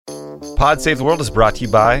Pod Save the World is brought to you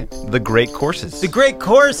by The Great Courses. The Great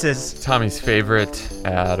Courses! Tommy's favorite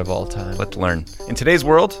ad of all time. Let's learn. In today's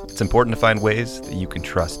world, it's important to find ways that you can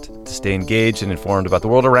trust to stay engaged and informed about the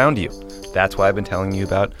world around you. That's why I've been telling you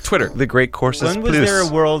about Twitter. The Great Courses. When was there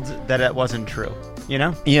a world that it wasn't true? You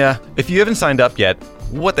know? Yeah. If you haven't signed up yet,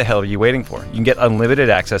 what the hell are you waiting for? You can get unlimited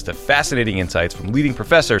access to fascinating insights from leading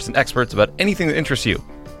professors and experts about anything that interests you.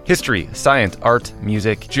 History, science, art,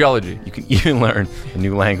 music, geology. You can even learn a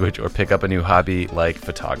new language or pick up a new hobby like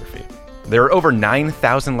photography. There are over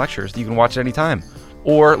 9,000 lectures that you can watch at any time.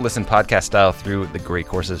 Or listen podcast style through the Great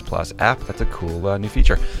Courses Plus app. That's a cool new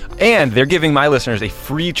feature. And they're giving my listeners a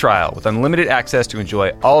free trial with unlimited access to enjoy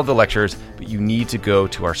all of the lectures, but you need to go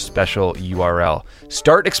to our special URL.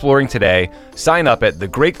 Start exploring today. Sign up at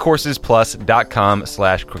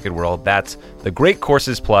thegreatcoursesplus.com/crookedworld. That's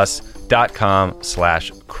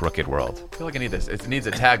thegreatcoursesplus.com/crookedworld. I feel like I need this. It needs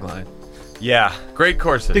a tagline. Yeah. Great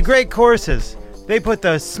Courses. The Great Courses. They put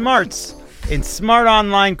the smarts in smart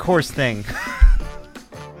online course thing.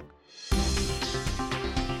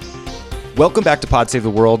 Welcome back to Pod Save the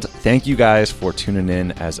World. Thank you guys for tuning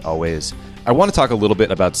in as always. I want to talk a little bit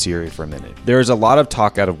about Syria for a minute. There's a lot of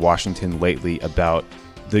talk out of Washington lately about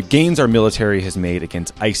the gains our military has made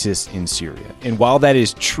against ISIS in Syria. And while that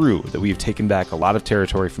is true, that we have taken back a lot of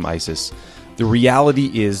territory from ISIS, the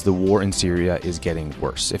reality is the war in Syria is getting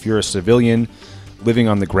worse. If you're a civilian living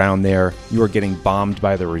on the ground there, you are getting bombed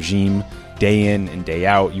by the regime day in and day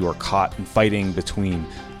out. You are caught in fighting between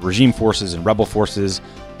regime forces and rebel forces.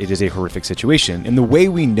 It is a horrific situation. And the way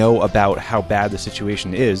we know about how bad the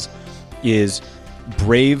situation is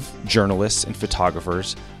brave journalists and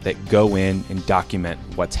photographers that go in and document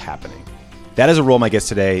what's happening. That is a role my guest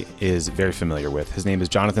today is very familiar with. His name is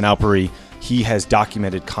Jonathan Alpeyrie. He has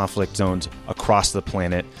documented conflict zones across the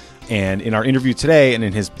planet. And in our interview today and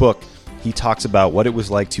in his book, he talks about what it was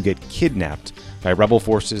like to get kidnapped by rebel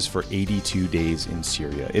forces for 82 days in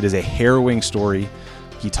Syria. It is a harrowing story.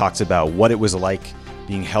 He talks about what it was like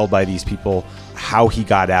being held by these people, how he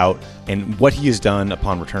got out, and what he has done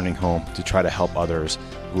upon returning home to try to help others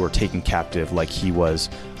who are taken captive like he was.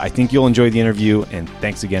 I think you'll enjoy the interview, and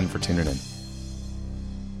thanks again for tuning in.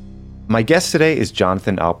 My guest today is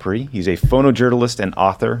Jonathan Alpeyrie. He's a photojournalist and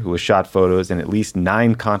author who has shot photos in at least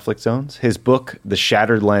 9 conflict zones. His book, The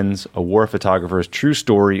Shattered Lens, A War Photographer's True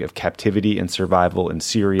Story of Captivity and Survival in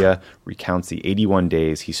Syria, recounts the 81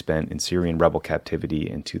 days he spent in Syrian rebel captivity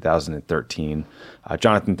in 2013.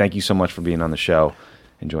 Jonathan, thank you so much for being on the show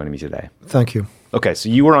and joining me today. Thank you. Okay, so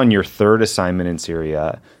you were on your 3rd assignment in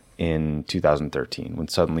Syria in 2013 when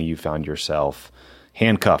suddenly you found yourself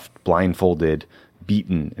handcuffed, blindfolded,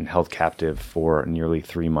 beaten and held captive for nearly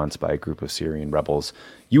 3 months by a group of Syrian rebels.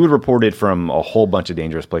 You had reported from a whole bunch of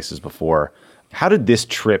dangerous places before. How did this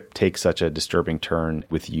trip take such a disturbing turn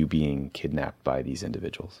with you being kidnapped by these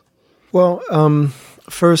individuals? Well,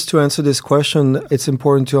 first to answer this question, it's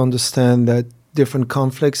important to understand that different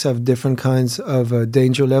conflicts have different kinds of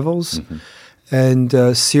danger levels. Mm-hmm. And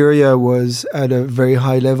Syria was at a very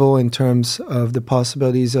high level in terms of the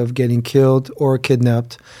possibilities of getting killed or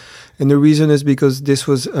kidnapped. And the reason is because this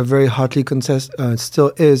was a very hotly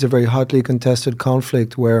still is a very hotly contested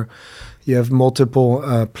conflict where you have multiple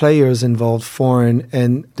players involved, foreign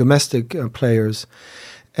and domestic players.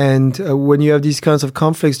 And when you have these kinds of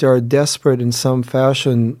conflicts that are desperate in some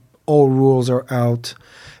fashion, all rules are out.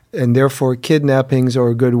 And therefore, kidnappings are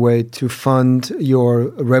a good way to fund your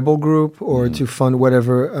rebel group or to fund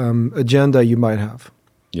whatever agenda you might have.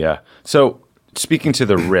 Yeah. So speaking to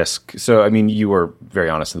the risk, so I mean, you were very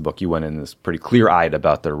honest in the book. You went in this pretty clear-eyed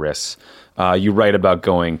about the risks. You write about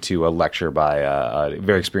going to a lecture by a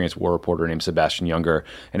very experienced war reporter named Sebastian Junger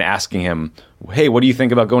and asking him, hey, what do you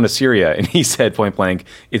think about going to Syria? And he said point blank,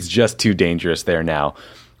 it's just too dangerous there now.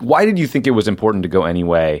 Why did you think it was important to go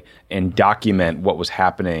anyway and document what was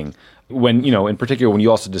happening when, you know, in particular, when you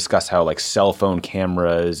also discuss how like cell phone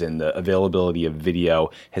cameras and the availability of video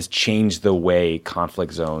has changed the way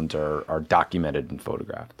conflict zones are documented and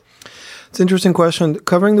photographed? It's an interesting question.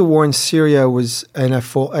 Covering the war in Syria was, and I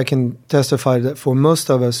can testify that for most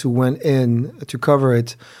of us who went in to cover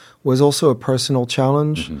it, was also a personal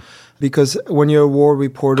challenge. Mm-hmm. Because when you're a war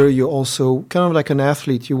reporter, you're also kind of like an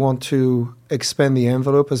athlete. You want to expand the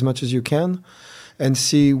envelope as much as you can and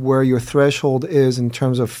see where your threshold is in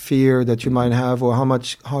terms of fear that you might have or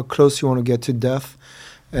how close you want to get to death,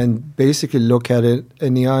 and basically look at it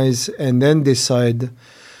in the eyes and then decide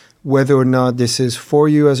whether or not this is for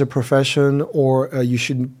you as a profession or you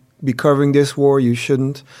should be covering this war, you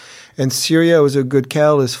shouldn't. And Syria was a good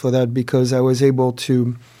catalyst for that because I was able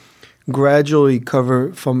to gradually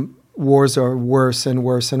cover from wars are worse and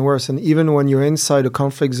worse and worse. And even when you're inside a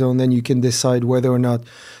conflict zone, then you can decide whether or not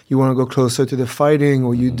you want to go closer to the fighting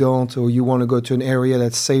or you don't, or you want to go to an area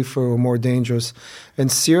that's safer or more dangerous.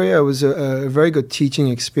 And Syria was a very good teaching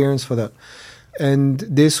experience for that. And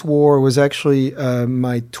this war was actually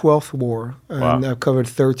my 12th war. And I've covered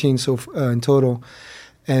 13 in total.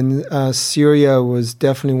 And Syria was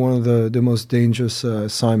definitely one of the most dangerous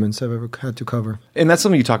assignments I've ever had to cover. And that's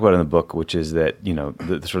something you talk about in the book, which is that, you know,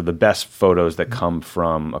 the sort of the best photos that come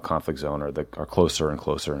from a conflict zone are closer and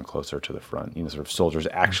closer and closer to the front, you know, sort of soldiers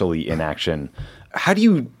actually in action. How do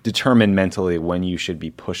you determine mentally when you should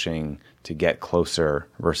be pushing to get closer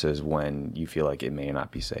versus when you feel like it may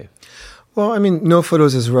not be safe? Well, I mean, no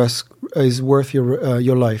photos is worth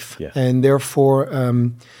your life. Yeah. And therefore,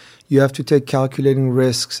 you have to take calculating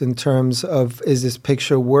risks in terms of, is this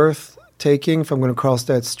picture worth taking? If I'm going to cross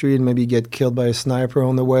that street and maybe get killed by a sniper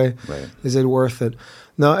on the way, right. Is it worth it?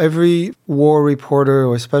 Now, every war reporter,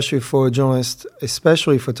 or especially photojournalists,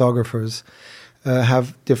 especially photographers,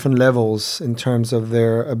 have different levels in terms of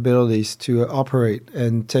their abilities to operate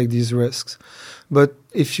and take these risks. But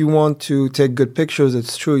if you want to take good pictures,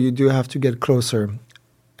 it's true, you do have to get closer.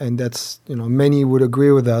 And that's, you know, many would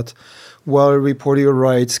agree with that. While a reporter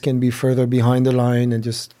writes can be further behind the line and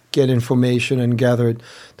just get information and gather it,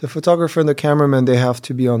 the photographer and the cameraman, they have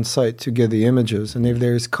to be on site to get the images. And if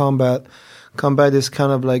there is combat is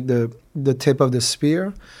kind of like the tip of the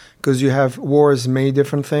spear, because you have wars, many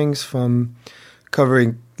different things, from covering,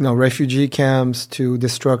 you know, refugee camps to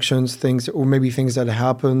destructions, things, or maybe things that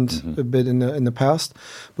happened a bit in the past.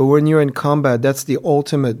 But when you're in combat, that's the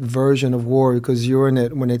ultimate version of war, because you're in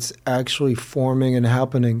it when it's actually forming and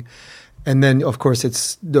happening. And then, of course,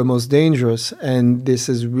 it's the most dangerous. And this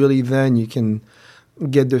is really then you can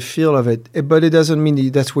get the feel of it. But it doesn't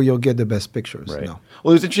mean that's where you'll get the best pictures. Right. No.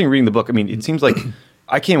 Well, it was interesting reading the book. I mean, it seems like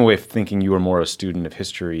I came away thinking you were more a student of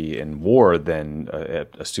history and war than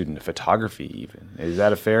a student of photography even. Is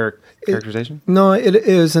that a fair characterization? No, it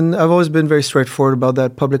is. And I've always been very straightforward about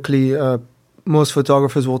that publicly. Most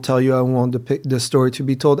photographers will tell you, I want the story to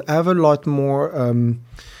be told. I have a lot more,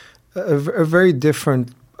 a very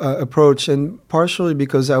different approach, and partially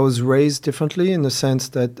because I was raised differently in the sense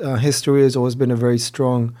that history has always been a very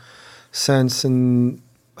strong sense and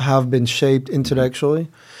have been shaped intellectually.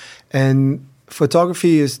 And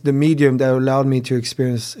photography is the medium that allowed me to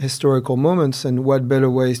experience historical moments, and what better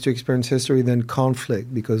ways to experience history than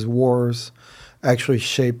conflict, because wars actually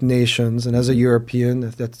shape nations, and as a European,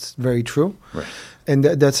 that's very true. Right. And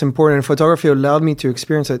that's important. And photography allowed me to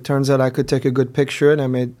experience it. It turns out I could take a good picture, and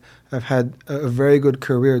I've had a very good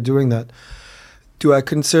career doing that. Do I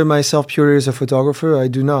consider myself purely as a photographer? I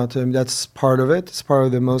do not. I mean, that's part of it. It's part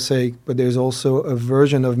of the mosaic. But there's also a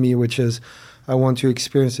version of me which is I want to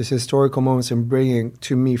experience these historical moments and bring it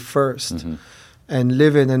to me first and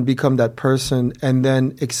live it and become that person, and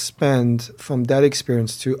then expand from that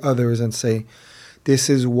experience to others and say,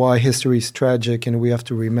 this is why history is tragic and we have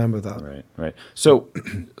to remember that. Right, right. So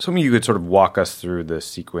maybe you could sort of walk us through the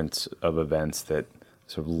sequence of events that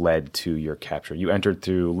sort of led to your capture. You entered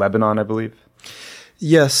through Lebanon, I believe?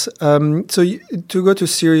 Yes. To go to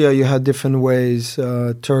Syria, you had different ways.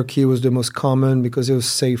 Turkey was the most common because it was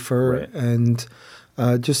safer and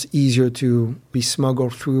just easier to be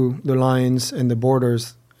smuggled through the lines and the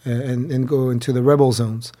borders and go into the rebel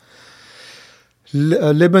zones.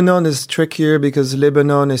 Lebanon is trickier because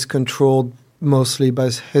Lebanon is controlled mostly by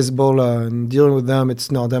Hezbollah, and dealing with them,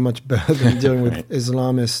 it's not that much better than dealing with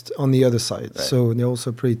Islamists on the other side. Right. So they're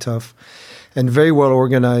also pretty tough and very well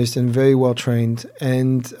organized and very well trained.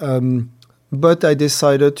 And but I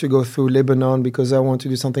decided to go through Lebanon because I want to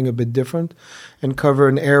do something a bit different and cover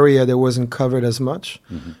an area that wasn't covered as much.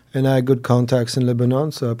 And I had good contacts in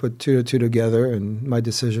Lebanon, so I put two and two together, and my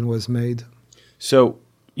decision was made. So,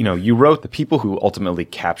 you know, you wrote the people who ultimately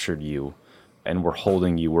captured you and were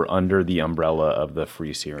holding you were under the umbrella of the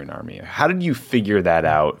Free Syrian Army. How did you figure that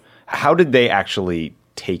out? How did they actually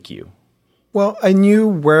take you? Well, I knew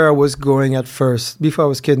where I was going at first, before I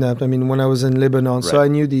was kidnapped. I mean, when I was in Lebanon, so I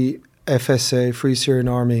knew the FSA, Free Syrian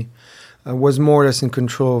Army, was more or less in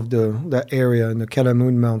control of that area in the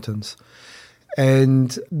Kalamoun Mountains.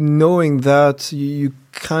 And knowing that, you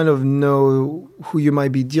kind of know who you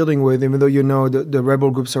might be dealing with, even though you know the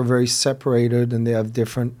rebel groups are very separated and they have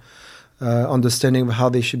different understanding of how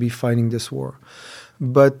they should be fighting this war.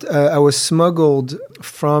 But I was smuggled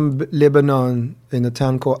from Lebanon in a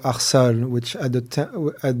town called Arsal, which at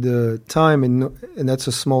the time, and that's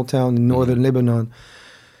a small town in northern Lebanon,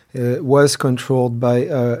 was controlled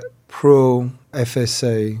by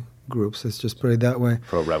pro-FSA groups. Let's just put it that way.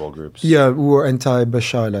 Pro-rebel groups. Yeah, who were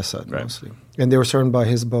anti-Bashar al-Assad mostly. And they were surrounded by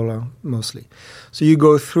Hezbollah mostly. So you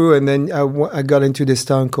go through, and then I got into this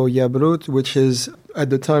town called Yabrut, which is at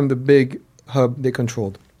the time the big hub they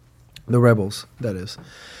controlled, the rebels, that is.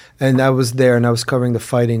 And I was there, and I was covering the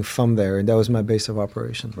fighting from there, and that was my base of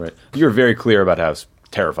operation. Right. You were very clear about how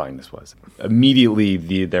terrifying this was.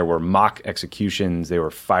 Immediately, there were mock executions. They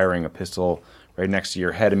were firing a pistol right next to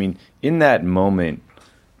your head. I mean, in that moment,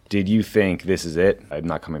 did you think, this is it? I'm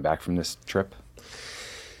not coming back from this trip?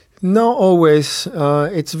 Not always.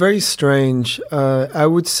 It's very strange. I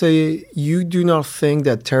would say you do not think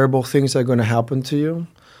that terrible things are going to happen to you.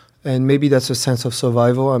 And maybe that's a sense of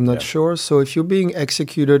survival. I'm not sure. So if you're being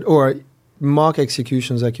executed, or mock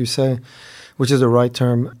executions, like you say, which is the right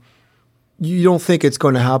term, you don't think it's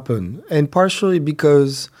going to happen. And partially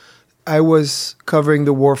because I was covering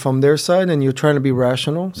the war from their side, and you're trying to be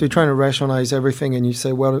rational. So you're trying to rationalize everything, and you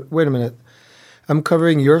say, well, wait a minute. I'm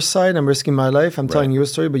covering your side. I'm risking my life. I'm telling you a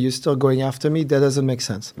story, but you're still going after me. That doesn't make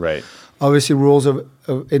sense. Right. Obviously, rules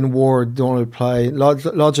in war don't apply.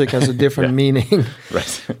 Logic has a different meaning.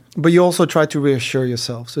 Right. But you also try to reassure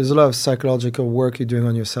yourself. So there's a lot of psychological work you're doing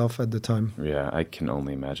on yourself at the time. Yeah, I can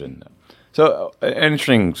only imagine. So an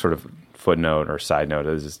interesting sort of footnote or side note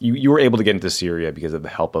is you were able to get into Syria because of the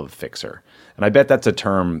help of a fixer. And I bet that's a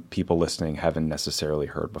term people listening haven't necessarily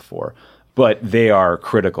heard before. But they are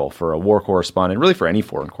critical for a war correspondent, really for any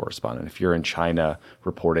foreign correspondent. If you're in China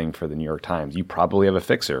reporting for the New York Times, you probably have a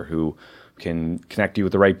fixer who can connect you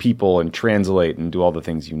with the right people and translate and do all the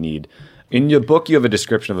things you need. In your book, you have a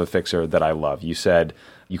description of a fixer that I love. You said,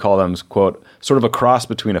 you call them, quote, sort of a cross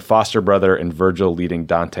between a foster brother and Virgil leading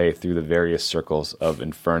Dante through the various circles of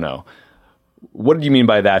Inferno. What did you mean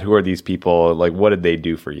by that? Who are these people? Like, what did they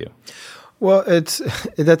do for you? Well,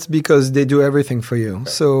 that's because they do everything for you. Right.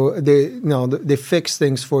 So they fix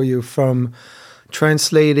things for you, from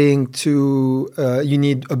translating to you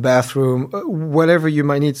need a bathroom, whatever you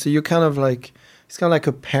might need. So you're kind of like, it's kind of like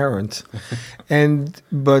a parent,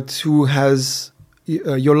 but who has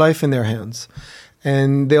your life in their hands.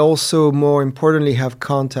 And they also, more importantly, have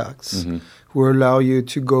contacts who allow you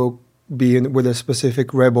to go be with a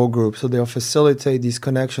specific rebel group. So they'll facilitate these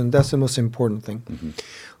connections. That's the most important thing. Mm-hmm.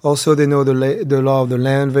 Also, they know the law of the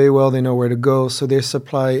land very well. They know where to go. So they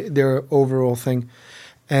supply their overall thing.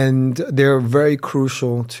 And they're very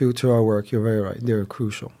crucial to our work. You're very right. They're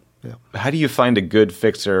crucial. Yeah. How do you find a good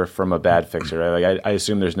fixer from a bad fixer? Like, I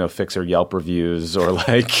assume there's no fixer Yelp reviews or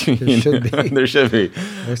like... There should be. There should be.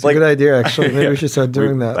 That's a good idea, actually. Maybe we should start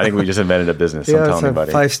doing that. I think we just invented a business. I'm telling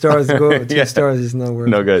anybody. 5 stars go. 2 stars is not worth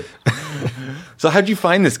it. No good. So how'd you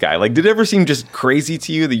find this guy? Like, did it ever seem just crazy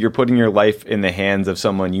to you that you're putting your life in the hands of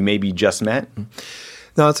someone you maybe just met?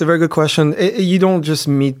 No, it's a very good question. You don't just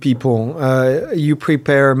meet people. You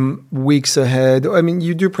prepare weeks ahead. I mean,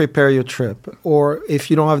 you do prepare your trip. Or if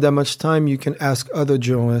you don't have that much time, you can ask other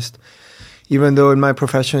journalists. Even though in my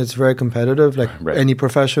profession, it's very competitive, like any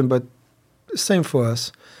profession, but same for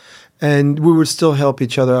us. And we would still help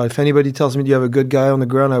each other out. If anybody tells me you have a good guy on the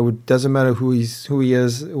ground, doesn't matter who he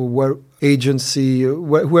is, what agency,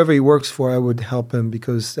 whoever he works for, I would help him,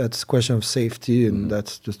 because that's a question of safety, and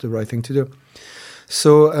that's just the right thing to do.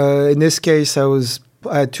 So in this case, I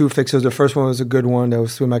had 2 fixers. The first one was a good one. That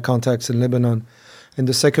was through my contacts in Lebanon. And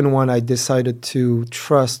the second one, I decided to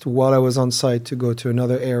trust while I was on site to go to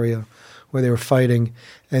another area where they were fighting.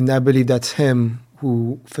 And I believe that's him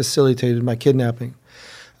who facilitated my kidnapping.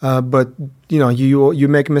 But, you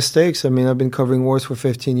make mistakes. I mean, I've been covering wars for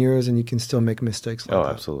 15 years, and you can still make mistakes like that. Oh,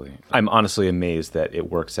 absolutely. I'm honestly amazed that it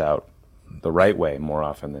works out the right way more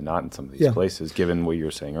often than not in some of these places, given what you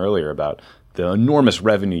were saying earlier about the enormous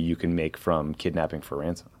revenue you can make from kidnapping for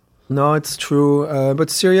ransom. No, it's true. But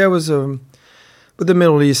Syria but the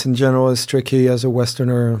Middle East in general is tricky as a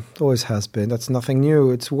Westerner. Always has been. That's nothing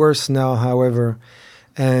new. It's worse now, however.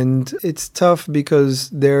 And it's tough because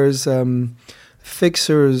there's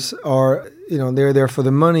fixers are, they're there for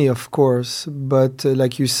the money, of course. But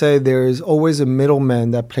like you say, there is always a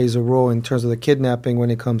middleman that plays a role in terms of the kidnapping when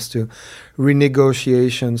it comes to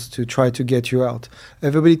renegotiations to try to get you out.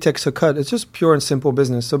 Everybody takes a cut. It's just pure and simple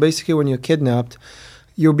business. So basically, when you're kidnapped,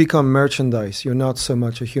 you become merchandise. You're not so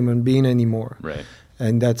much a human being anymore. Right.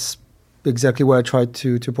 And that's exactly what I tried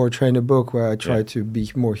to portray in the book, where I tried to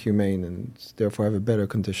be more humane and therefore have a better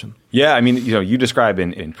condition. Yeah, I mean, you describe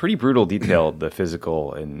in pretty brutal detail the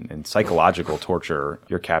physical and psychological torture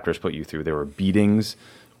your captors put you through. There were beatings.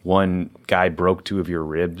 One guy broke 2 of your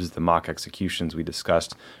ribs, the mock executions we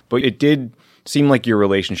discussed. But it did seem like your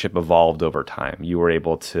relationship evolved over time. You were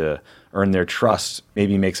able to earn their trust,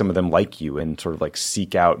 maybe make some of them like you, and sort of like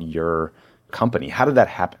seek out your company. How did that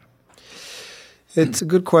happen? It's a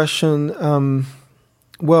good question.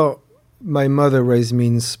 Well, my mother raised me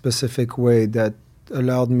in a specific way that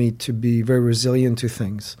allowed me to be very resilient to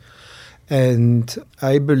things. And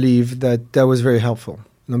I believe that that was very helpful,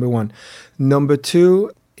 number one. Number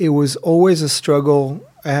two, it was always a struggle.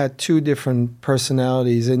 I had two different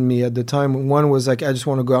personalities in me at the time. One was like, I just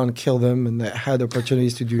want to go out and kill them, and I had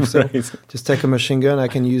opportunities to do so. Right. Just take a machine gun, I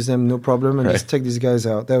can use them, no problem, and just take these guys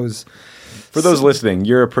out. That was... For those listening,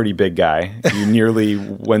 you're a pretty big guy. You nearly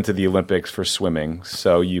went to the Olympics for swimming,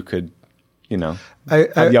 so you could, have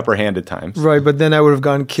the upper hand at times. Right, but then I would have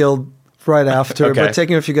gotten killed right after, Okay. but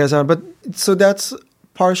taking a few guys out. But so that's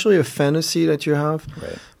partially a fantasy that you have,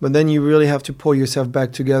 right. But then you really have to pull yourself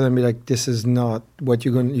back together and be like, this is not what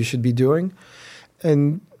you should be doing.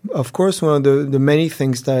 And of course, one of the many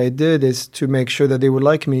things that I did is to make sure that they would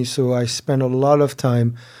like me. So I spent a lot of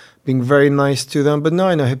time being very nice to them, but not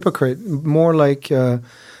in a hypocrite, more like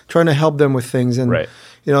trying to help them with things. And, right.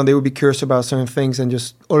 They would be curious about certain things and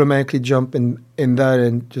just automatically jump in that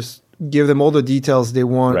and just give them all the details they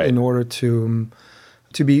want in order to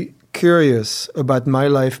be curious about my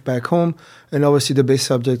life back home. And obviously the big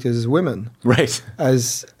subject is women. Right.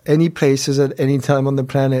 As any places at any time on the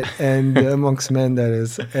planet, and amongst men, that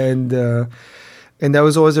is. And that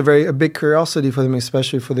was always a big curiosity for them,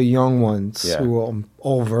 especially for the young ones who are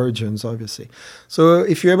all virgins, obviously. So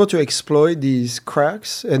if you're able to exploit these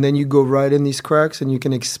cracks, and then you go right in these cracks and you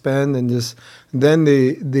can expand and just, then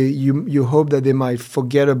you hope that they might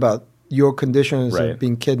forget about your conditions of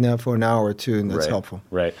being kidnapped for an hour or two, and that's helpful.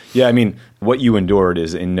 Right. Yeah, I mean, what you endured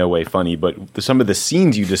is in no way funny, but some of the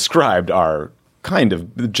scenes you described are kind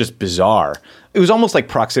of just bizarre. It was almost like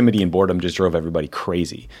proximity and boredom just drove everybody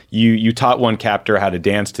crazy. You taught one captor how to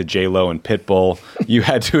dance to J-Lo and Pitbull. You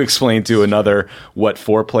had to explain to another what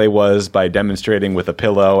foreplay was by demonstrating with a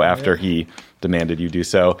pillow after he demanded you do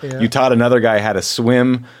so. Yeah. You taught another guy how to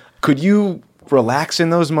swim. Could you relax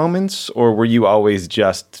in those moments, or were you always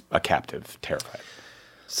just a captive, terrified?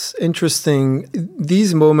 It's interesting.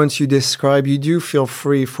 These moments you describe, you do feel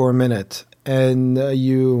free for a minute, and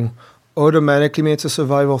you automatically, it's a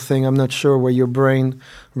survival thing. I'm not sure where your brain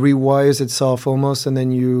rewires itself almost, and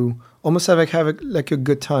then you almost have a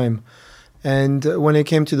good time. And when it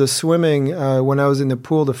came to the swimming, when I was in the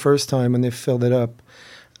pool the first time when they filled it up,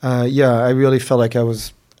 I really felt like I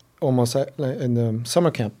was almost in the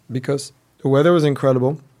summer camp, because the weather was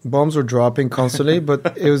incredible. Bombs were dropping constantly,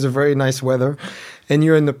 but it was a very nice weather. And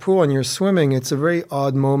you're in the pool and you're swimming. It's a very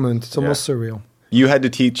odd moment. It's almost surreal. You had to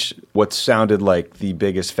teach what sounded like the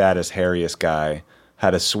biggest, fattest, hairiest guy how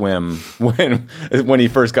to swim. When he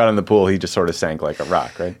first got in the pool, he just sort of sank like a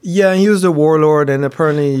rock, right? Yeah, he was a warlord, and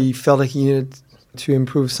apparently he felt like he needed to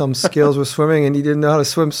improve some skills with swimming, and he didn't know how to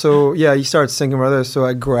swim. So, he started sinking rather. So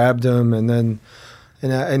I grabbed him, and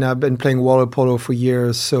I've been playing water polo for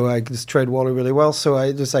years, so I just tread water really well. So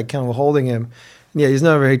I just kind of holding him. Yeah, he's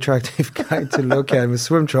not a very attractive guy to look at with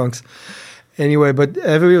swim trunks. Anyway, but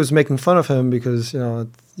everybody was making fun of him because,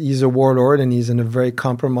 he's a warlord and he's in a very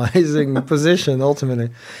compromising position ultimately.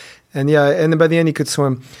 And by the end he could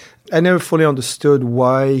swim. I never fully understood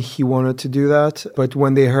why he wanted to do that, but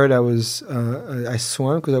when they heard I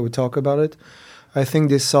swam because I would talk about it, I think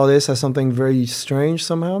they saw this as something very strange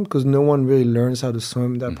somehow, because no one really learns how to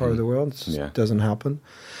swim in that part of the world. It doesn't happen.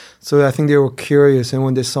 So I think they were curious, and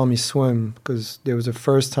when they saw me swim, because there was the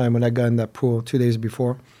first time when I got in that pool 2 days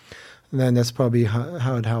before, then that's probably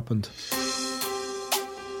how it happened.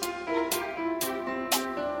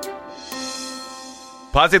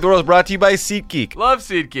 Pod Save the World is brought to you by SeatGeek. Love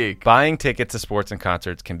SeatGeek. Buying tickets to sports and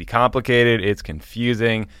concerts can be complicated. It's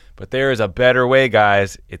confusing. But there is a better way,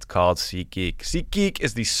 guys. It's called SeatGeek. SeatGeek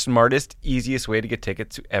is the smartest, easiest way to get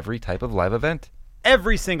tickets to every type of live event.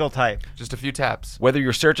 Every single type. Just a few taps. Whether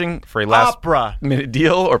you're searching for a last-minute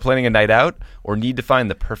deal or planning a night out or need to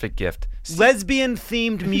find the perfect gift.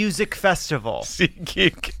 Lesbian-themed music festival.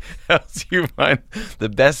 SeatGeek helps you find the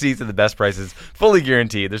best seats at the best prices, fully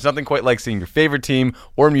guaranteed. There's nothing quite like seeing your favorite team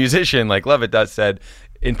or musician, like Levitt does said,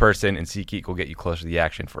 in person, and SeatGeek will get you closer to the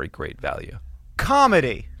action for a great value.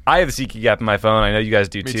 Comedy. I have the SeatGeek app on my phone. I know you guys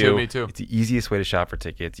do too. Me too. It's the easiest way to shop for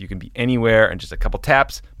tickets. You can be anywhere in just a couple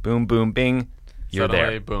taps. Boom, boom, bing. You're Suddenly,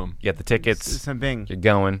 there. Boom. You get the tickets. Some bing. You're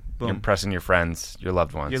going. Boom. You're impressing your friends, your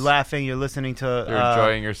loved ones. You're laughing. You're listening to You're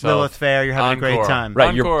enjoying yourself. Lilith Fair. You're having a great time.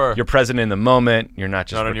 Right. You're present in the moment. You're not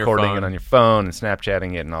just recording it on your phone and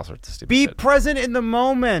Snapchatting it and all sorts of stupid shit. Be present in the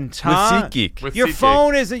moment, huh? With SeatGeek. Your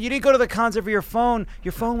phone isn't. You didn't go to the concert for your phone.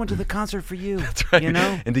 Your phone went to the concert for you. That's right. You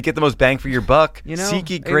know? And to get the most bang for your buck,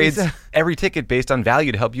 SeatGeek grades Exactly. every ticket based on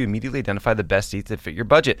value to help you immediately identify the best seats that fit your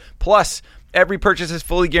budget. Plus, Every purchase is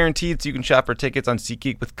fully guaranteed, so you can shop for tickets on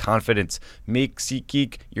SeatGeek with confidence. Make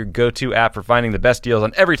SeatGeek your go-to app for finding the best deals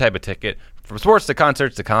on every type of ticket, from sports to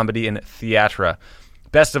concerts to comedy and theatre.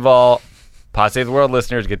 Best of all, Pod Save the World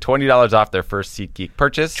listeners get $20 off their first SeatGeek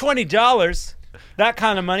purchase. $20? That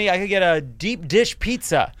kind of money, I could get a deep dish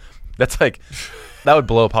pizza. That's like... That would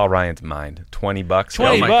blow Paul Ryan's mind. $20.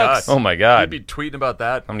 $20. God. Oh my God. You'd be tweeting about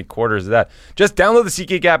that. How many quarters is that? Just download the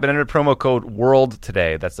SeatGeek app and enter promo code WORLD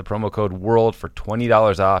today. That's the promo code WORLD for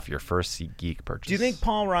 $20 off your first SeatGeek purchase. Do you think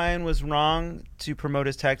Paul Ryan was wrong to promote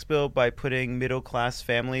his tax bill by putting middle-class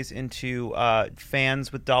families into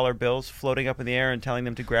fans with dollar bills floating up in the air and telling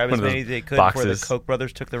them to grab as many as they could before the Koch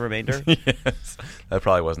brothers took the remainder? Yes. That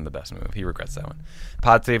probably wasn't the best move. He regrets that one.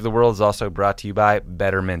 Pod Save the World is also brought to you by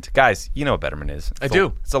Betterment. Guys, you know what Betterment is. I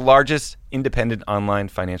do. It's the largest independent online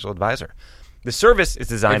financial advisor. The service is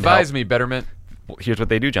designed to help... Advise me, Betterment. Well, here's what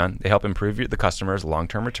they do, John. They help improve the customer's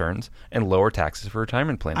long-term returns and lower taxes for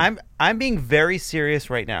retirement planning. I'm being very serious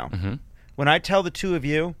right now. Mm-hmm. When I tell the two of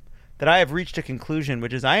you that I have reached a conclusion,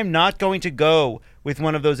 which is I am not going to go with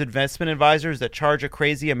one of those investment advisors that charge a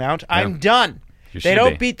crazy amount. I'm done. They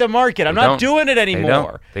don't beat the market. I'm not doing it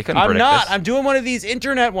anymore. They couldn't predict this. I'm doing one of these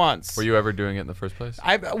internet ones. Were you ever doing it in the first place?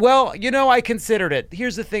 Well, I considered it.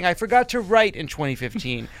 Here's the thing. I forgot to write in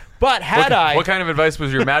 2015. But had I... What kind of advice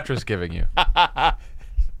was your mattress giving you?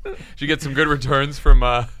 Did you get some good returns from...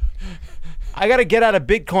 I got to get out of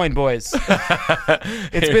Bitcoin, boys.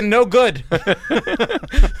 It's been no good.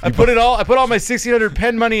 I put all my 1,600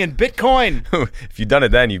 pen money in Bitcoin. If you'd done it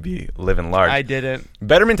then, you'd be living large. I didn't.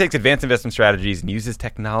 Betterment takes advanced investment strategies and uses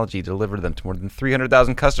technology to deliver them to more than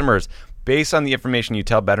 300,000 customers. Based on the information you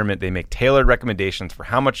tell Betterment, they make tailored recommendations for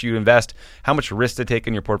how much you invest, how much risk to take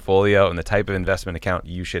in your portfolio, and the type of investment account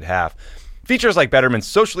you should have. Features like Betterment's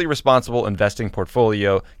socially responsible investing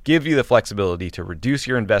portfolio give you the flexibility to reduce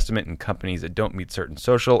your investment in companies that don't meet certain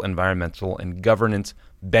social, environmental, and governance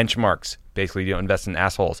benchmarks. Basically, you don't invest in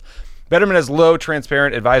assholes. Betterment has low,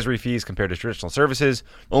 transparent advisory fees compared to traditional services,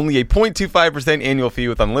 only a 0.25% annual fee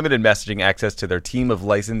with unlimited messaging access to their team of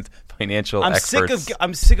licensed financial experts.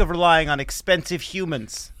 I'm sick of relying on expensive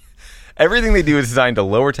humans. Everything they do is designed to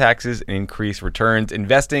lower taxes and increase returns.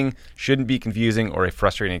 Investing shouldn't be confusing or a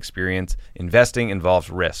frustrating experience. Investing involves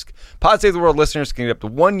risk. Pod Save the World listeners can get up to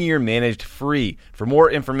 1 year managed free. For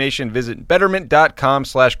more information, visit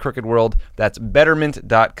betterment.com/crookedworld. That's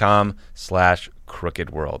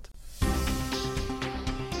betterment.com/crookedworld.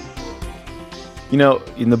 You know,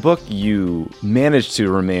 in the book, you managed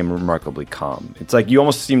to remain remarkably calm. It's like you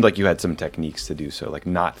almost seemed like you had some techniques to do so, like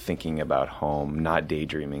not thinking about home, not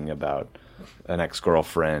daydreaming about an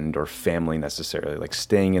ex-girlfriend or family necessarily, like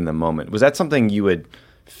staying in the moment. Was that something you had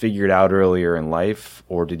figured out earlier in life,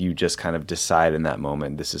 or did you just kind of decide in that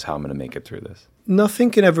moment, this is how I'm going to make it through this?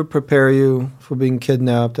 Nothing can ever prepare you for being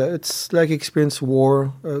kidnapped. It's like experience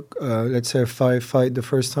war, let's say a fight the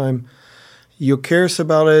first time. You're curious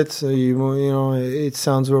about it, so you know, it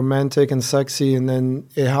sounds romantic and sexy, and then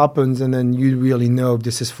it happens, and then you really know if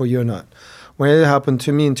this is for you or not. When it happened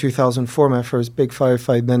to me in 2004, my first big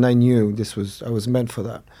firefight, then I knew I was meant for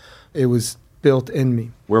that. It was built in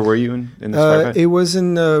me. Where were you in this firefight? It was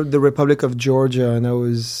in the Republic of Georgia, and I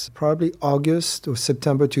was probably August or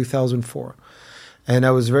September 2004. And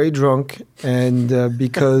I was very drunk, and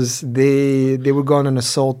because they were going on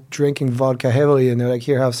assault, drinking vodka heavily, and they're like,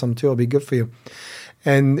 here, have some too, it'll be good for you.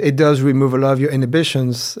 And it does remove a lot of your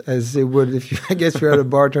inhibitions, as it would if you, I guess you're at a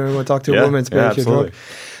bar trying to go talk to a woman, especially if you're drunk.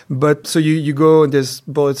 But so you go, and there's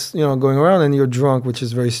bullets, going around, and you're drunk, which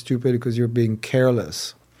is very stupid because you're being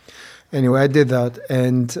careless. Anyway, I did that,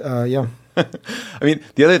 and yeah. I mean,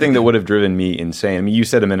 the other thing that would have driven me insane, I mean, you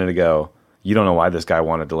said a minute ago, you don't know why this guy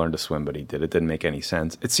wanted to learn to swim, but he did. It didn't make any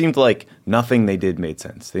sense. It seemed like nothing they did made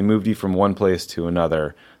sense. They moved you from one place to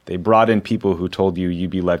another. They brought in people who told you you'd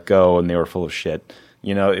be let go, and they were full of shit.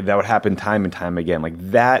 That would happen time and time again. Like,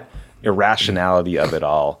 that irrationality of it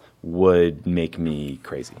all would make me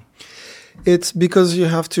crazy. It's because you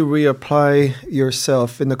have to reapply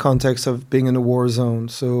yourself in the context of being in a war zone.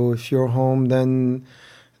 So if you're home, then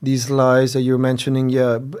these lies that you're mentioning,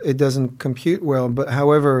 it doesn't compute well. But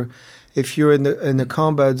however, if you're in the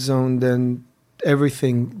combat zone, then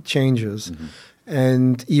everything changes. Mm-hmm.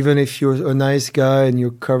 And even if you're a nice guy and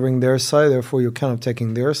you're covering their side, therefore you're kind of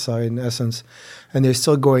taking their side in essence, and they're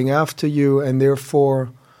still going after you, and therefore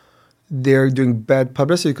they're doing bad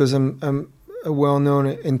publicity because I'm a well-known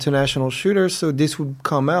international shooter, so this would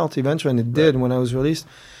come out eventually, and it did when I was released.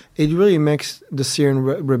 It really makes the Syrian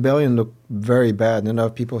rebellion look very bad, and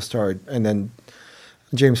enough people started, and then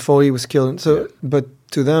James Foley was killed. So, but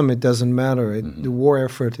to them, it doesn't matter. The war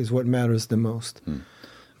effort is what matters the most.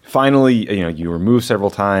 Finally, you were moved several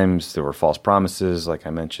times. There were false promises, like I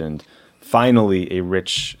mentioned. Finally, a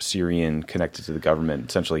rich Syrian connected to the government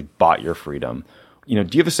essentially bought your freedom. Do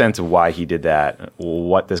you have a sense of why he did that?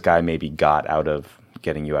 What this guy maybe got out of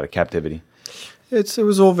getting you out of captivity? It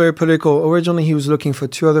was all very political. Originally, he was looking for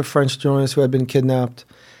 2 other French journalists who had been kidnapped,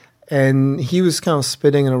 and he was kind of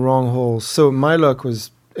spitting in a wrong hole. So my luck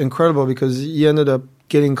was incredible because he ended up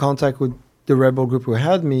getting in contact with the rebel group who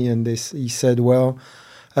had me, and he said, well,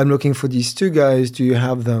 I'm looking for these 2 guys. Do you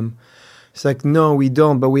have them? It's like, no, we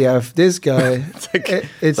don't, but we have this guy.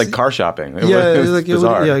 it's like car shopping. It's like,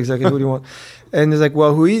 bizarre. Yeah, exactly. Who do you want? And he's like,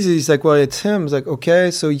 well, who is he? He's like, well, it's him. He's like, okay.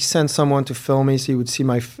 So he sent someone to film me so he would see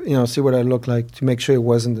see what I looked like to make sure it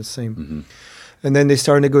wasn't the same. Mm-hmm. And then they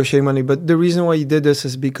started negotiating money. But the reason why he did this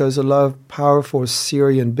is because a lot of powerful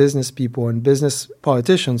Syrian business people and business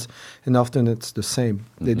politicians, and often it's the same,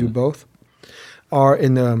 they do both, are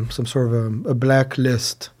in some sort of a black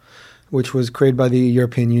list, which was created by the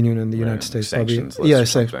European Union and the United States. Sanctions list or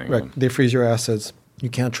something. Right. They freeze your assets. You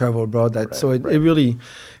can't travel abroad.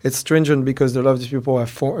 It's stringent because a lot of these people have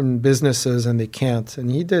foreign businesses and they can't. And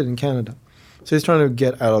he did in Canada. So he's trying to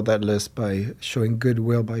get out of that list by showing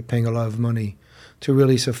goodwill, by paying a lot of money to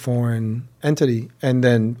release a foreign entity and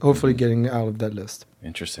then hopefully getting out of that list.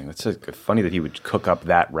 Interesting. It's funny that he would cook up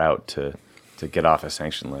that route to get off a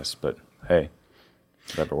sanction list. But hey,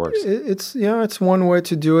 whatever works. It's one way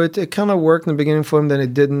to do it. It kind of worked in the beginning for him, then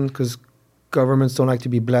it didn't because governments don't like to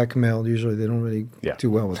be blackmailed. Usually they don't really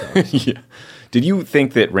do well with that. Yeah. Did you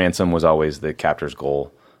think that ransom was always the captor's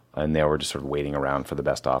goal and they were just sort of waiting around for the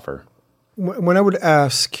best offer? When I would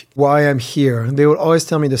ask why I'm here, they would always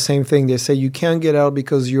tell me the same thing. They say, you can't get out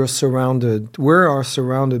because you're surrounded. We are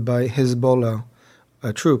surrounded by Hezbollah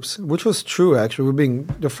troops, which was true, actually.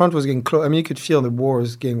 The front was getting close. I mean, you could feel the war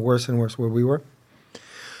was getting worse and worse where we were.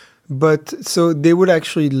 But so they would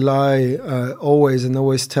actually lie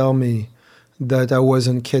always tell me that I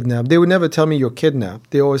wasn't kidnapped. They would never tell me you're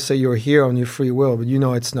kidnapped. They always say you're here on your free will, but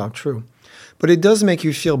it's not true. But it does make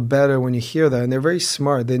you feel better when you hear that, and they're very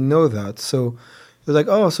smart. They know that. So they're like,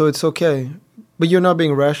 oh, so it's okay. But you're not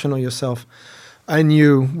being rational yourself. I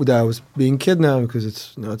knew that I was being kidnapped because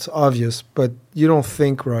it's obvious, but you don't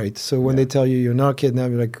think right. So when they tell you you're not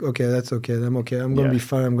kidnapped, you're like, okay, that's okay. I'm okay. I'm going to be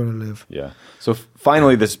fine. I'm going to live. Yeah. So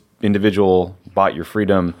finally, this individual bought your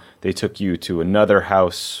freedom. They took you to another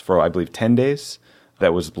house for, I believe, 10 days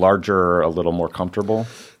that was larger, a little more comfortable.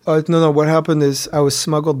 No. What happened is I was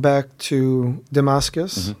smuggled back to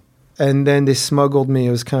Damascus, and then they smuggled me.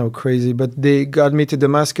 It was kind of crazy, but they got me to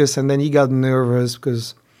Damascus, and then he got nervous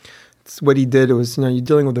because what he did was, you're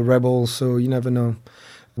dealing with the rebels, so you never know,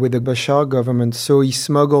 with the Bashar government. So he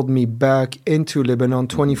smuggled me back into Lebanon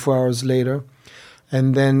 24 hours later.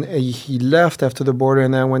 And then he left after the border,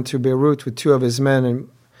 and I went to Beirut with 2 of his men, and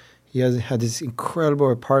he had this incredible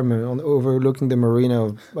apartment overlooking the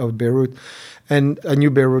marina of Beirut. And I knew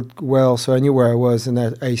Beirut well, so I knew where I was, and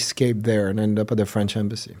I escaped there and ended up at the French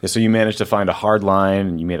embassy. Yeah, so you managed to find a hard line,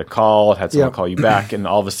 and you made a call, had someone call you back, and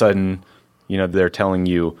all of a sudden, they're telling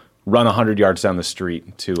you, run 100 yards down the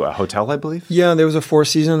street to a hotel, I believe? Yeah, there was a Four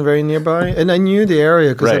Seasons very nearby, and I knew the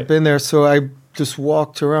area because I'd been there, so I just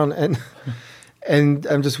walked around, and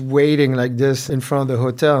I'm just waiting like this in front of the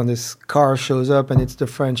hotel, and this car shows up, and it's the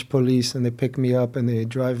French police, and they pick me up, and they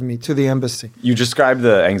drive me to the embassy. You described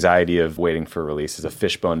the anxiety of waiting for release as a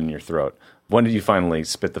fishbone in your throat. When did you finally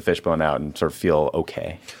spit the fishbone out and sort of feel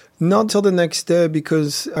okay? Not till the next day,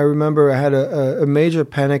 because I remember I had a major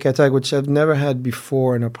panic attack, which I've never had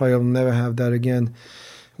before, and I probably will never have that again.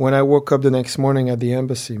 When I woke up the next morning at the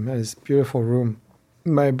embassy, this beautiful room,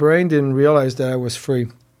 my brain didn't realize that I was free.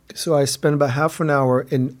 So I spent about half an hour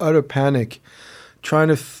in utter panic trying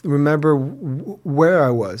to remember where I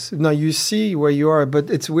was. Now, you see where you are, but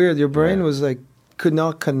it's weird. Your brain was could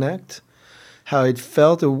not connect how it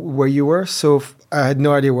felt where you were. So I had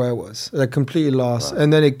no idea where I was. Completely lost. Wow.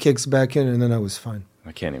 And then it kicks back in, and then I was fine.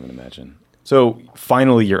 I can't even imagine. So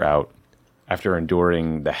finally you're out after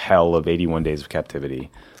enduring the hell of 81 days of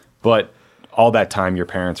captivity. But all that time, your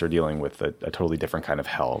parents are dealing with a totally different kind of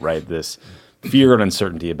hell, right? This fear and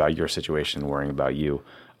uncertainty about your situation, worrying about you.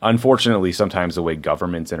 Unfortunately, sometimes the way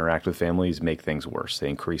governments interact with families make things worse. They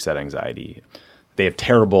increase that anxiety. They have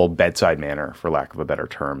terrible bedside manner, for lack of a better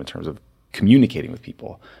term, in terms of communicating with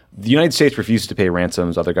people. The United States refuses to pay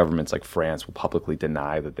ransoms. Other governments like France will publicly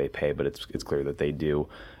deny that they pay, but it's clear that they do.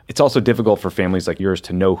 It's also difficult for families like yours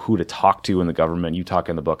to know who to talk to in the government. You talk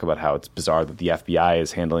in the book about how it's bizarre that the FBI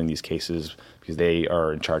is handling these cases because they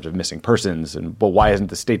are in charge of missing persons. But why isn't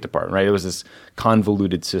the State Department, right? It was this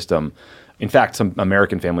convoluted system. In fact, some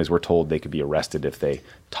American families were told they could be arrested if they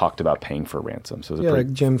talked about paying for ransom. So it was a pretty,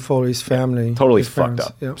 like Jim Foley's family. totally fucked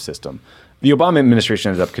up system. The Obama administration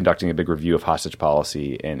ended up conducting a big review of hostage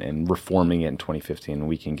policy and reforming it in 2015, and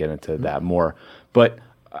we can get into that more. But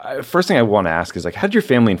first thing I want to ask is, like, how did your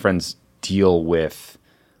family and friends deal with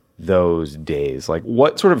those days? Like,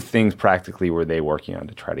 what sort of things practically were they working on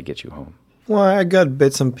to try to get you home? Well, I got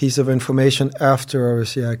bits and pieces of information after,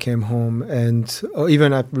 obviously, I came home. And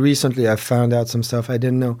even recently, I found out some stuff I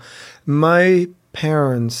didn't know. My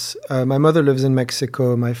parents, my mother lives in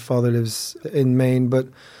Mexico, my father lives in Maine, but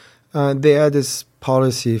they had this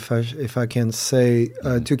policy, if I can say,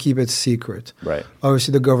 to keep it secret. Right.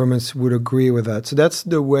 Obviously, the governments would agree with that. So that's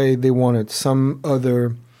the way they want it. Some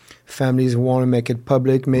other families want to make it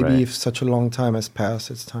public. Maybe if such a long time has passed,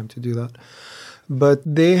 it's time to do that. But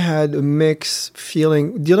they had a mixed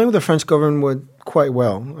feeling. Dealing with the French government went quite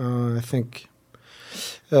well. I think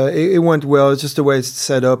it went well. It's just the way it's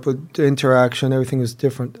set up, with the interaction, everything was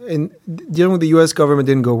different. And dealing with the U.S. government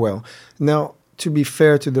didn't go well. Now, to be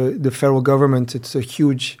fair to the federal government, it's a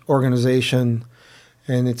huge organization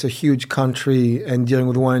and it's a huge country. And dealing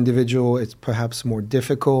with one individual, it's perhaps more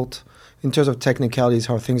difficult in terms of technicalities,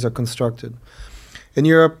 how things are constructed. In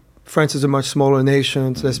Europe, France is a much smaller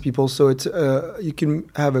nation, it's less people, so it's you can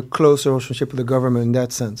have a closer relationship with the government in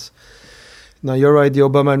that sense. Now, you're right, the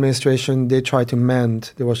Obama administration, they tried to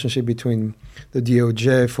mend the relationship between the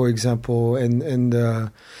DOJ, for example, and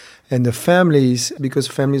the families, because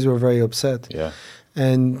families were very upset. Yeah.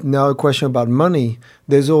 And now a question about money,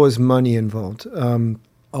 there's always money involved.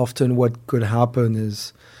 Often what could happen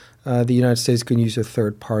is the United States can use a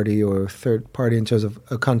third party in terms of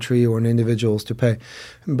a country or an individuals to pay.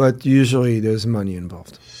 But usually there's money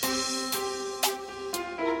involved.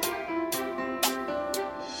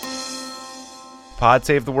 Pod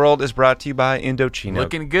Save the World is brought to you by Indochino.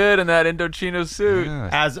 Looking good in that Indochino suit. Yeah.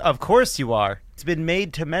 As of course you are. It's been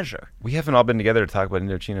made to measure. We haven't all been together to talk about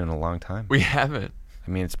Indochino in a long time. We haven't.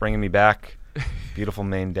 I mean, it's bringing me back. Beautiful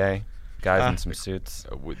Maine day. Guys in some suits.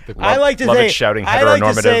 I like to love say it shouting I like to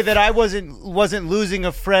heteronormative. say that I wasn't losing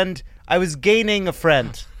a friend. I was gaining a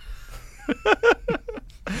friend.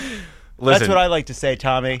 Listen, That's what I like to say,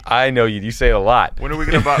 Tommy. I know you. You say it a lot. When are we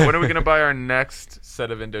gonna buy? When are we gonna buy our next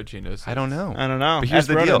set of Indochinos? I don't know. But here's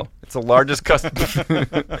the deal. It's the largest custom.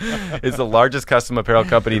 It's the largest custom apparel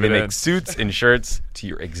company. They make suits and shirts to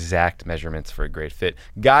your exact measurements for a great fit.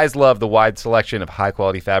 Guys love the wide selection of high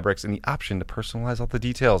quality fabrics and the option to personalize all the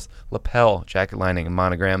details: lapel, jacket lining, and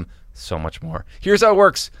monogram. So much more. Here's how it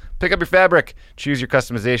works. Pick up your fabric, choose your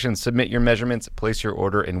customization, submit your measurements, place your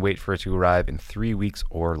order, and wait for it to arrive in 3 weeks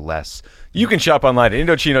or less. You can shop online at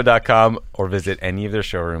Indochino.com or visit any of their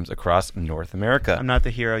showrooms across North America. I'm not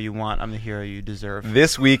the hero you want. I'm the hero you deserve.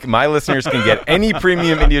 This week, my listeners can get any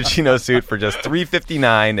premium Indochino suit for just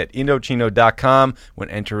 $359 at Indochino.com when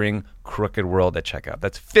entering Crooked World at checkout.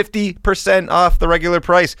 That's 50% off the regular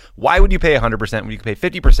price. Why would you pay 100% when you can pay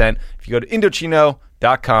 50% if you go to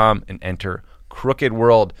Indochino.com and enter Crooked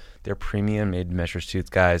World? They're premium made-to-measure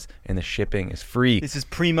suits, guys, and the shipping is free. This is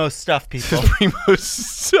primo stuff, people. Primo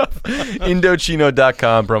stuff.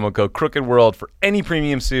 Indochino.com, promo code Crooked World for any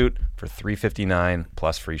premium suit for $359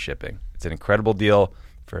 plus free shipping. It's an incredible deal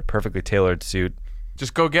for a perfectly tailored suit.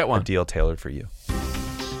 Just go get one. A deal tailored for you.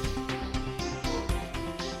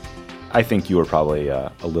 I think you were probably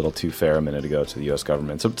a little too fair a minute ago to the U.S.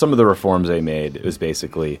 government. So some of the reforms they made is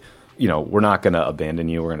basically, we're not going to abandon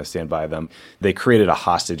you. We're going to stand by them. They created a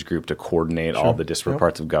hostage group to coordinate all the disparate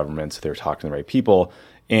parts of government, so they were talking to the right people.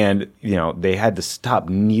 And, they had to stop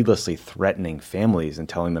needlessly threatening families and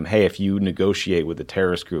telling them, hey, if you negotiate with a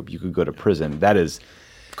terrorist group, you could go to prison. That is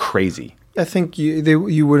crazy. I think they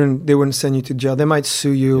wouldn't send you to jail. They might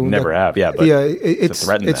sue you. They never have, yeah. But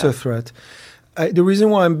it's a threat. The reason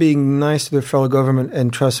why I'm being nice to the federal government,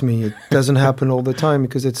 and trust me, it doesn't happen all the time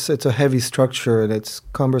because it's a heavy structure and it's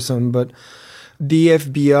cumbersome, but the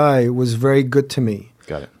FBI was very good to me.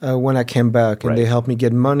 Got it. When I came back, and they helped me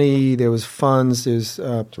get money. There was funds. There's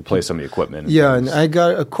to replace some of the equipment. And I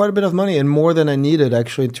got quite a bit of money, and more than I needed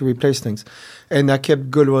actually to replace things. And I kept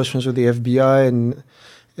good relations with the FBI,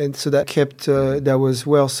 and so that kept that was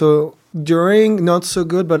well. So during, not so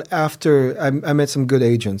good, but after, I met some good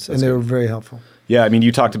agents, and they were very helpful. Yeah, I mean,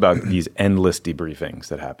 you talked about these endless debriefings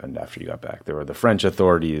that happened after you got back. There were the French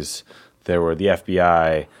authorities, there were the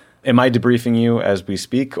FBI. Am I debriefing you as we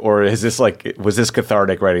speak, or is this was this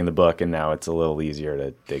cathartic writing the book, and now it's a little easier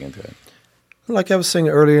to dig into it? Like I was saying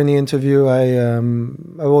earlier in the interview,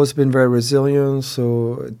 I've always been very resilient,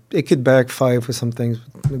 so it could backfire for some things.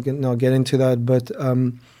 I'll get into that, but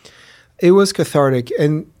It was cathartic.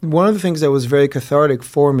 And one of the things that was very cathartic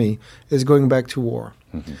for me is going back to war.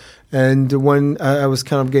 Mm-hmm. And when I was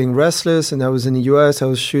kind of getting restless and I was in the U.S., I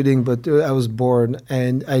was shooting, but I was bored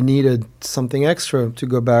and I needed something extra to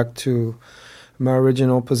go back to my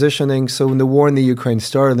original positioning. So when the war in the Ukraine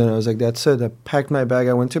started, then I was like, that's it. I packed my bag.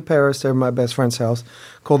 I went to Paris to my best friend's house,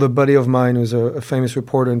 called a buddy of mine who's a famous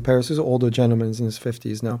reporter in Paris. He's an older gentleman, he's in his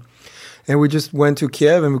 50s now. And we just went to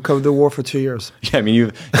Kiev and we covered the war for 2 years. Yeah, I mean,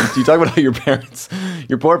 you talk about how your parents,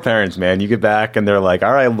 your poor parents, man, you get back and they're like,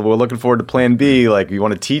 all right, we're looking forward to plan B. Like, you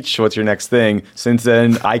want to teach? What's your next thing? Since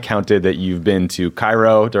then, I counted that you've been to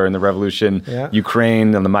Cairo during the revolution,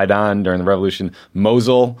 Ukraine on the Maidan during the revolution,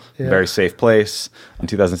 Mosul, very safe place in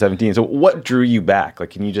 2017. So what drew you back?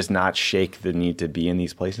 Like, can you just not shake the need to be in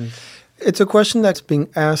these places? It's a question that's being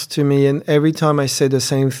asked to me, and every time I say the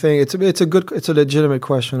same thing, it's a legitimate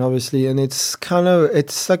question, obviously, and it's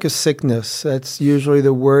like a sickness. That's usually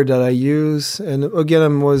the word that I use, and again,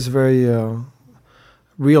 I'm always very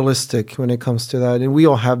realistic when it comes to that, and we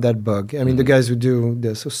all have that bug. I mean, the guys who do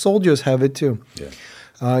this, so soldiers have it too.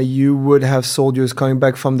 Yeah. You would have soldiers coming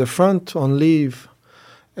back from the front on leave,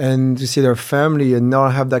 and to see their family and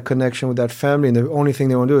not have that connection with that family, and the only thing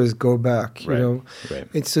they want to do is go back. You know,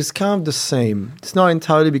 it's just kind of the same. It's not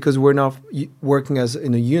entirely because we're not working as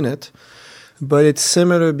in a unit, but it's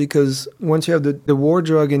similar because once you have the war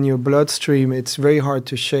drug in your bloodstream, it's very hard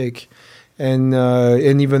to shake, and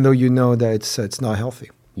even though you know that it's not healthy.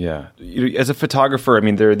 Yeah, as a photographer, I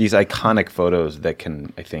mean, there are these iconic photos that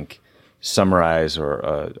can, I think, summarize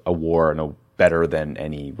a war better than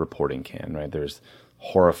any reporting can. Right? There's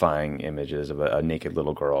horrifying images of a naked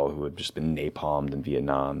little girl who had just been napalmed in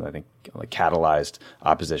Vietnam. I think like catalyzed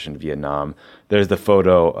opposition to Vietnam. There's the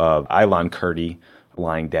photo of Aylan Kurdi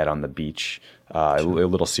lying dead on the beach, a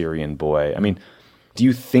little Syrian boy. I mean, do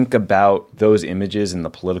you think about those images and the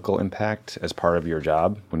political impact as part of your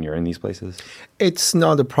job when you're in these places? It's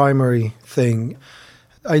not the primary thing.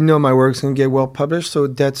 I know my work's going to get well published, so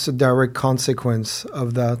that's a direct consequence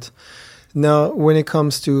of that. Now, when it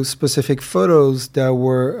comes to specific photos that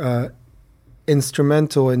were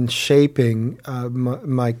instrumental in shaping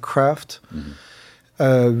my craft,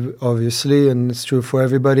 obviously, and it's true for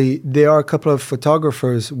everybody, there are a couple of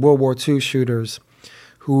photographers, World War II shooters,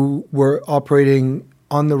 who were operating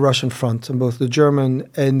on the Russian front, on both the German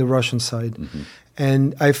and the Russian side. Mm-hmm.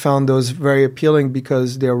 And I found those very appealing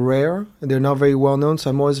because they're rare and they're not very well known. So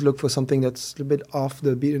I'm always looking for something that's a bit off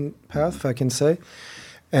the beaten path, if I can say.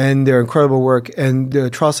 And their incredible work, and the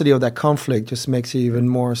atrocity of that conflict just makes it even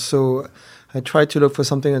more. So I try to look for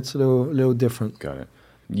something that's a little different. Got it.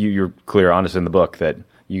 You're clear, honest in the book that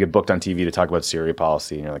you get booked on TV to talk about Syria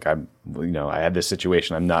policy, and you're like, I had this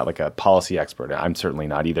situation. I'm not like a policy expert. I'm certainly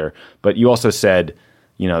not either. But you also said,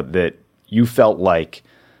 that you felt like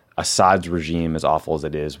Assad's regime, as awful as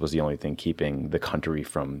it is, was the only thing keeping the country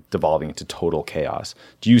from devolving into total chaos.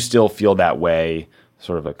 Do you still feel that way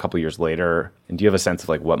sort of a couple years later? And do you have a sense of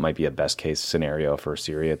like what might be a best case scenario for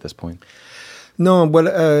Syria at this point? No, but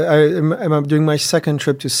I'm doing my second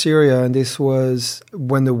trip to Syria, and this was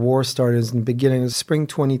when the war started in the beginning of spring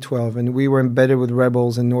 2012, and we were embedded with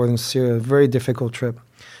rebels in northern Syria, a very difficult trip.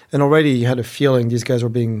 And already you had a feeling these guys were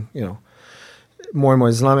being, more and more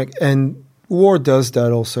Islamic, and war does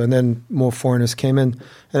that also, and then more foreigners came in.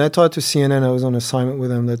 And I talked to CNN, I was on assignment with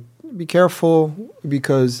them, that be careful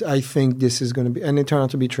because I think this is going to be, and it turned out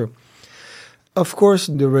to be true. Of course,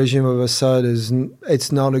 the regime of Assad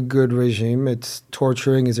it's not a good regime. It's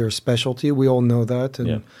torturing is their specialty. We all know that.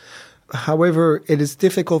 And however, it is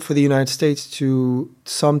difficult for the United States to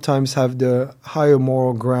sometimes have the higher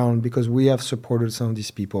moral ground because we have supported some of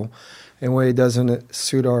these people. And when it doesn't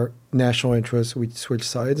suit our national interests, we switch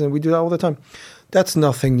sides, and we do that all the time. That's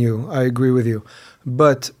nothing new. I agree with you.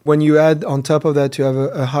 But when you add on top of that to have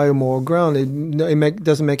a higher moral ground, it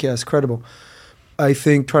doesn't make it as credible. I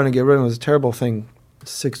think trying to get rid of it was a terrible thing.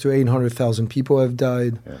 600,000 to 800,000 people have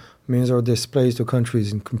died. Yeah. Millions are displaced. The country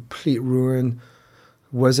is in complete ruin.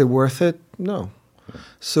 Was it worth it? No. Yeah.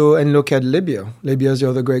 So, and look at Libya. Libya is the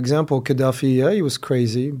other great example. Gaddafi, he was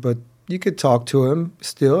crazy, but you could talk to him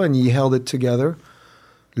still, and he held it together.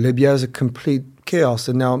 Libya is a complete chaos,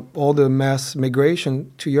 and now all the mass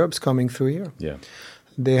migration to Europe is coming through here. Yeah,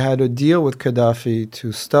 they had a deal with Gaddafi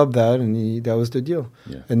to stop that, and that was the deal.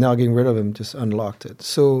 Yeah. And now getting rid of him just unlocked it.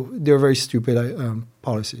 So they're very stupid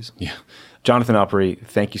policies. Yeah. Jonathan Alpeyrie,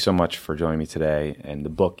 thank you so much for joining me today. And the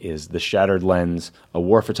book is The Shattered Lens, a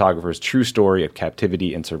war photographer's true story of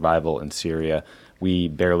captivity and survival in Syria. We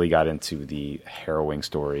barely got into the harrowing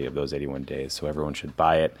story of those 81 days, so everyone should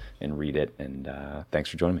buy it and read it. And thanks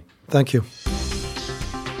for joining me. Thank you.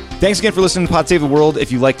 Thanks again for listening to Pod Save the World.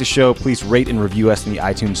 If you like the show, please rate and review us in the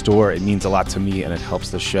iTunes store. It means a lot to me and it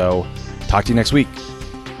helps the show. Talk to you next week.